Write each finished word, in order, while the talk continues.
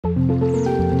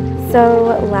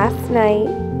So last night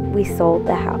we sold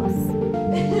the house.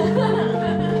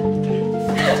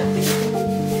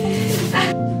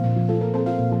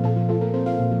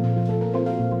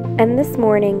 And this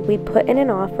morning we put in an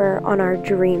offer on our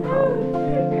dream home.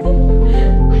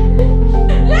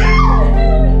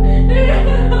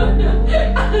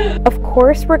 Of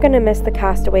course we're gonna miss the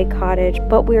castaway cottage,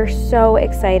 but we're so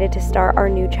excited to start our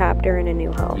new chapter in a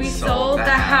new home. We sold the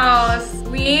house.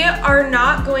 We are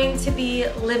not going to be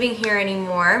living here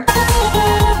anymore.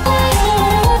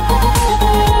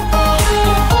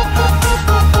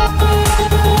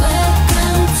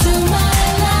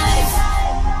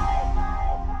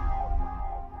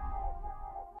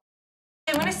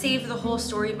 I'm gonna save the whole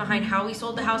story behind how we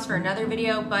sold the house for another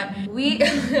video, but we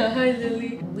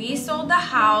sold the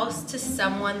house to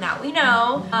someone that we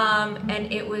know,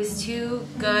 and it was too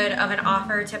good of an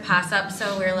offer to pass up,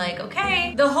 so we're like,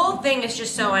 okay. The whole thing is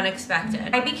just so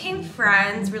unexpected. I became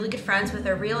friends, really good friends with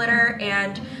a realtor,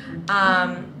 and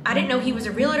I didn't know he was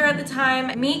a realtor at the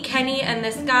time. Me, Kenny, and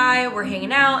this guy were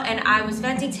hanging out, and I was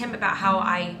venting to him about how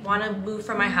I want to move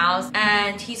from my house,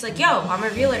 and he's like, yo, I'm a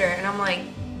realtor, and I'm like,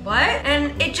 what?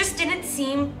 And it just didn't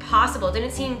seem possible. It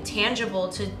didn't seem tangible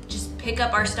to just pick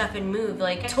up our stuff and move.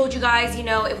 Like I told you guys, you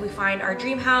know, if we find our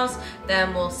dream house,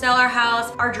 then we'll sell our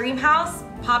house. Our dream house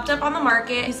popped up on the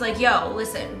market. He's like, yo,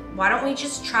 listen, why don't we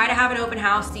just try to have an open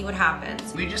house, see what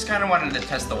happens? We just kind of wanted to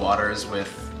test the waters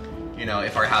with, you know,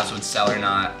 if our house would sell or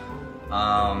not.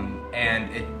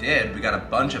 And it did. We got a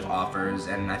bunch of offers,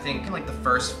 and I think in like the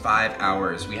first 5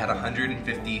 hours we had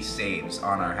 150 saves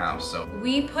on our house. So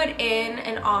we put in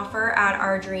an offer at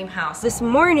our dream house. This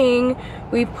morning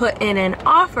we put in an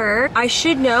offer. I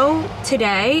should know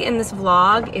today in this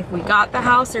vlog if we got the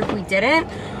house or if we didn't,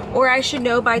 or I should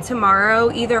know by tomorrow,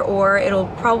 either or. It'll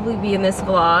probably be in this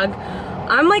vlog.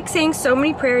 I'm like saying so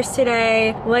many prayers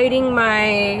today, lighting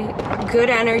my good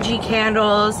energy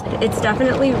candles. It's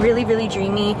definitely really, really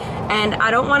dreamy, and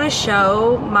I don't want to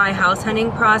show my house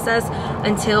hunting process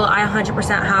until I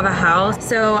 100% have a house.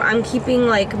 So I'm keeping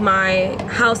like my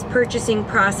house purchasing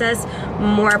process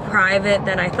more private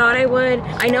than I thought I would.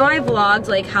 I know I vlogged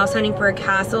like house hunting for a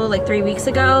castle like 3 weeks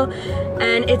ago,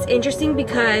 and it's interesting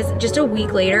because just a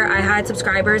week later I had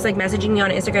subscribers like messaging me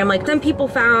on Instagram, like some people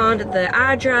found the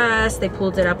address, they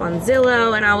pulled it up on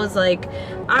Zillow, and I was like,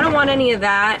 I don't want any of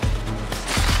that.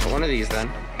 one of these then.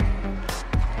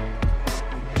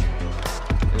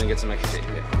 And then get some extra tape.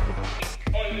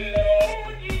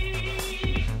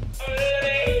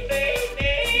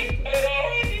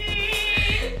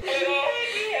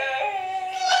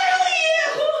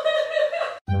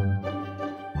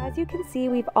 As you can see,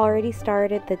 we've already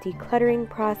started the decluttering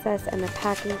process and the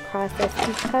packing process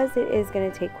because it is going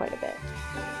to take quite a bit.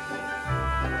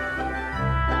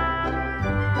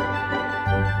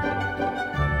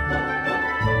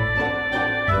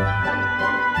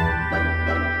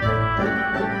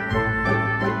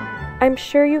 I'm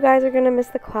sure you guys are going to miss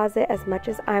the closet as much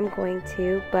as I'm going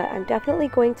to, but I'm definitely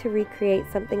going to recreate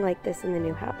something like this in the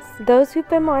new house. Those who've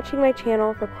been watching my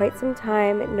channel for quite some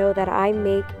time know that I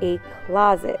make a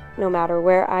closet no matter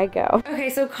where I go. Okay,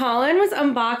 so Colin was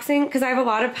unboxing, because I have a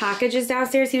lot of packages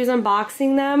downstairs, he was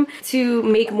unboxing them to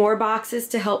make more boxes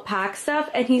to help pack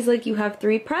stuff, and he's like, you have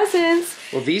 3 presents.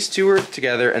 Well, these two are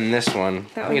together, and this one,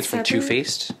 I think it's from separate? Too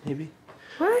Faced, maybe?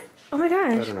 What? Oh my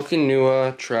gosh. I don't know. Looking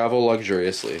new, travel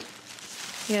luxuriously.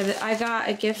 Yeah, I got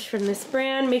a gift from this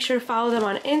brand. Make sure to follow them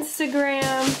on Instagram.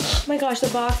 Oh my gosh, the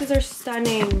boxes are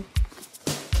stunning.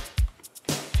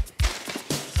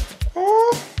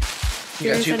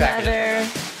 Here's another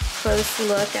close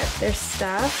look at their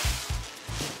stuff.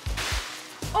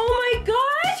 Oh my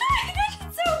gosh! Oh my gosh,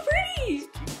 it's so pretty!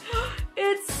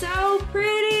 It's so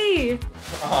pretty!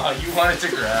 Oh, you wanted to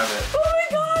grab it. Oh my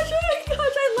gosh,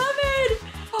 I love it!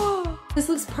 Oh, this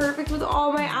looks perfect with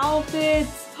all my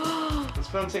outfits. Let's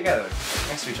put them together,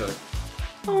 next to each other.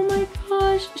 Oh my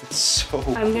gosh. It's so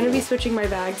I'm gonna be switching my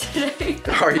bag today.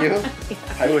 Are you? Yeah.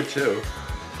 I would too.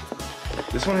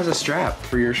 This one has a strap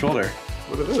for your shoulder.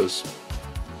 Look at those.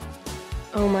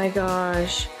 Oh my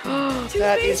gosh. Too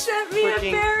That Faced is sent me a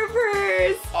freaking bear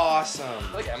purse.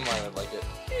 Awesome. Like Emma would like it.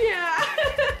 Yeah.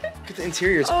 Look at the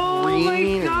interior, it's Oh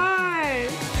green. my god.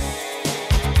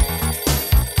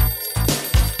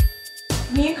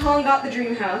 Me and Colin got the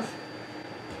dream house.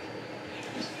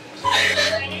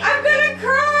 I'm gonna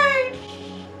cry!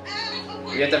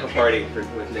 We have to have a party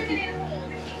with Nikki.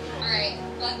 Alright,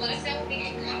 let us know when we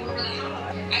can grab over the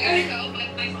house. I gotta go, but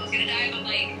my phone's gonna die. I'm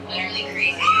like literally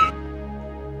crazy.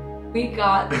 We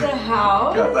got the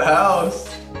house. Got the house.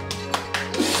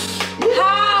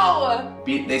 How?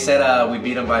 They said we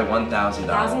beat them by $1,000.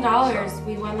 $1,000.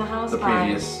 We won the house. The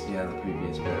previous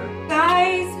bidder.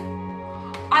 Guys,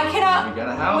 I cannot We got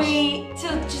a house. wait to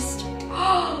just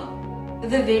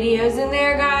the videos in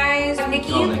there, guys.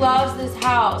 Nikki loves this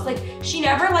house. Like, she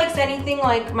never likes anything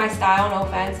like my style, no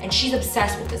offense, and she's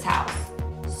obsessed with this house.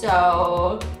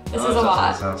 So this is a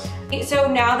lot.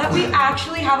 So now that we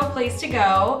actually have a place to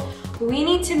go, we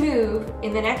need to move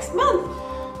in the next month.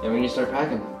 And we need to start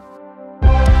packing.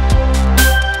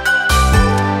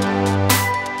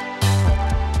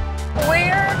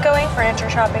 We're going furniture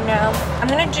shopping now. I'm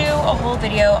gonna do a whole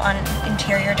video on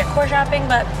interior decor shopping,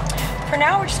 but for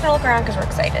now we're just gonna look around because we're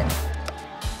excited.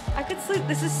 I could sleep,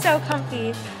 this is so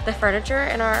comfy. The furniture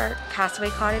in our Castaway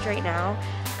Cottage right now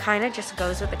kind of just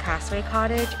goes with the Castaway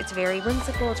Cottage. It's very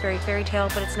whimsical, it's very fairy tale,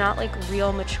 but it's not like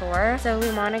real mature. So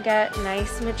we want to get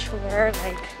nice, mature,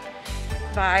 like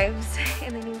vibes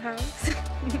in the new house.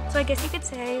 So I guess you could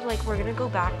say like we're gonna go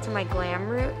back to my glam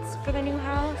roots for the new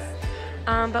house.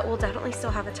 But we'll definitely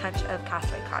still have a touch of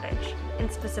Castaway Cottage in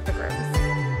specific rooms.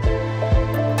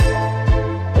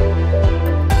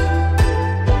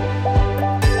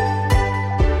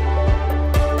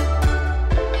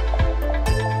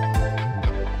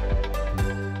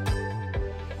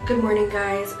 Good morning,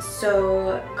 guys.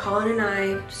 So Colin and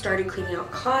I started cleaning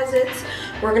out closets.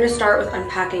 We're gonna start with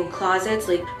unpacking closets,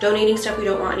 like donating stuff we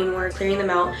don't want anymore, clearing them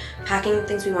out, packing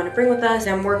things we want to bring with us.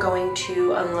 Then we're going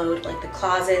to unload like the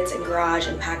closets and garage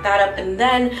and pack that up. And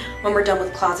then when we're done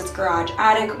with closets, garage,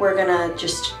 attic, we're gonna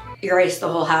just erase the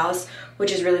whole house,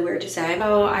 which is really weird to say.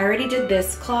 So I already did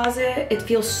this closet. It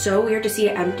feels so weird to see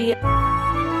it empty.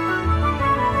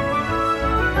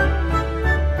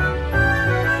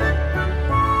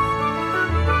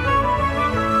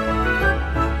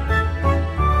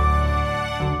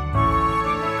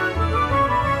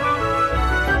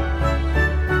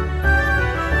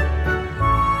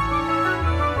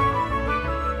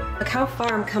 How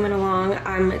far I'm coming along.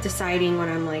 I'm deciding what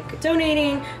I'm like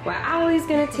donating, what Allie's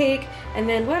gonna take, and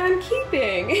then what I'm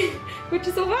keeping, which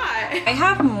is a lot. I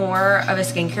have more of a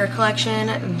skincare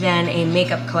collection than a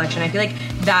makeup collection. I feel like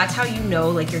that's how you know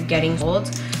like you're getting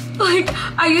old. Like,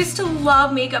 I used to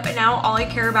love makeup and now all I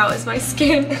care about is my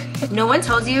skin. No one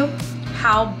tells you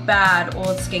how bad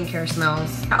old skincare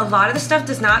smells. A lot of the stuff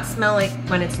does not smell like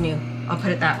when it's new. I'll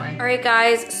put it that way. All right,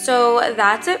 guys, so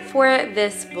that's it for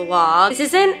this vlog. This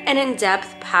isn't an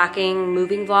in-depth packing,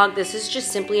 moving vlog. This is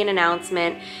just simply an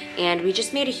announcement, and we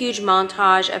just made a huge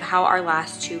montage of how our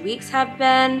last 2 weeks have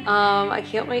been. I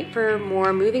can't wait for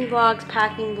more moving vlogs,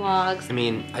 packing vlogs. I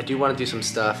mean, I do want to do some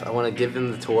stuff. I want to give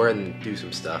them the tour and do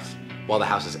some stuff while the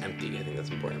house is empty. I think that's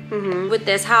important. With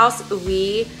this house,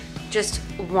 we just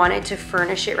wanted to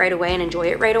furnish it right away and enjoy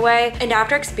it right away. And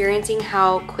after experiencing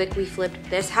how quick we flipped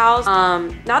this house,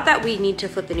 not that we need to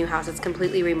flip the new house, it's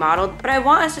completely remodeled, but I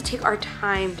want us to take our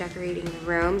time decorating the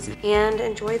rooms and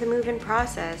enjoy the move-in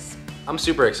process. I'm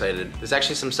super excited. There's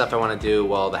actually some stuff I want to do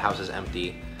while the house is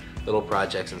empty. Little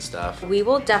projects and stuff. We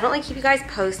will definitely keep you guys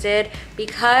posted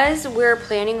because we're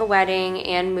planning a wedding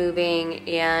and moving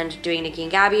and doing Nikki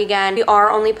and Gabby again. We are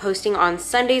only posting on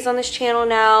Sundays on this channel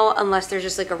now, unless there's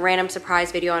just like a random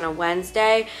surprise video on a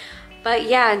Wednesday. But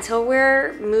yeah, until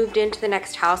we're moved into the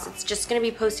next house, it's just gonna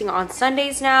be posting on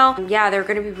Sundays now. Yeah, they're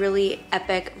gonna be really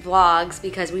epic vlogs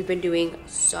because we've been doing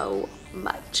so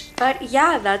much. But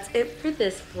yeah, that's it for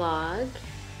this vlog.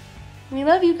 We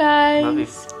love you guys.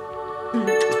 Love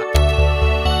you.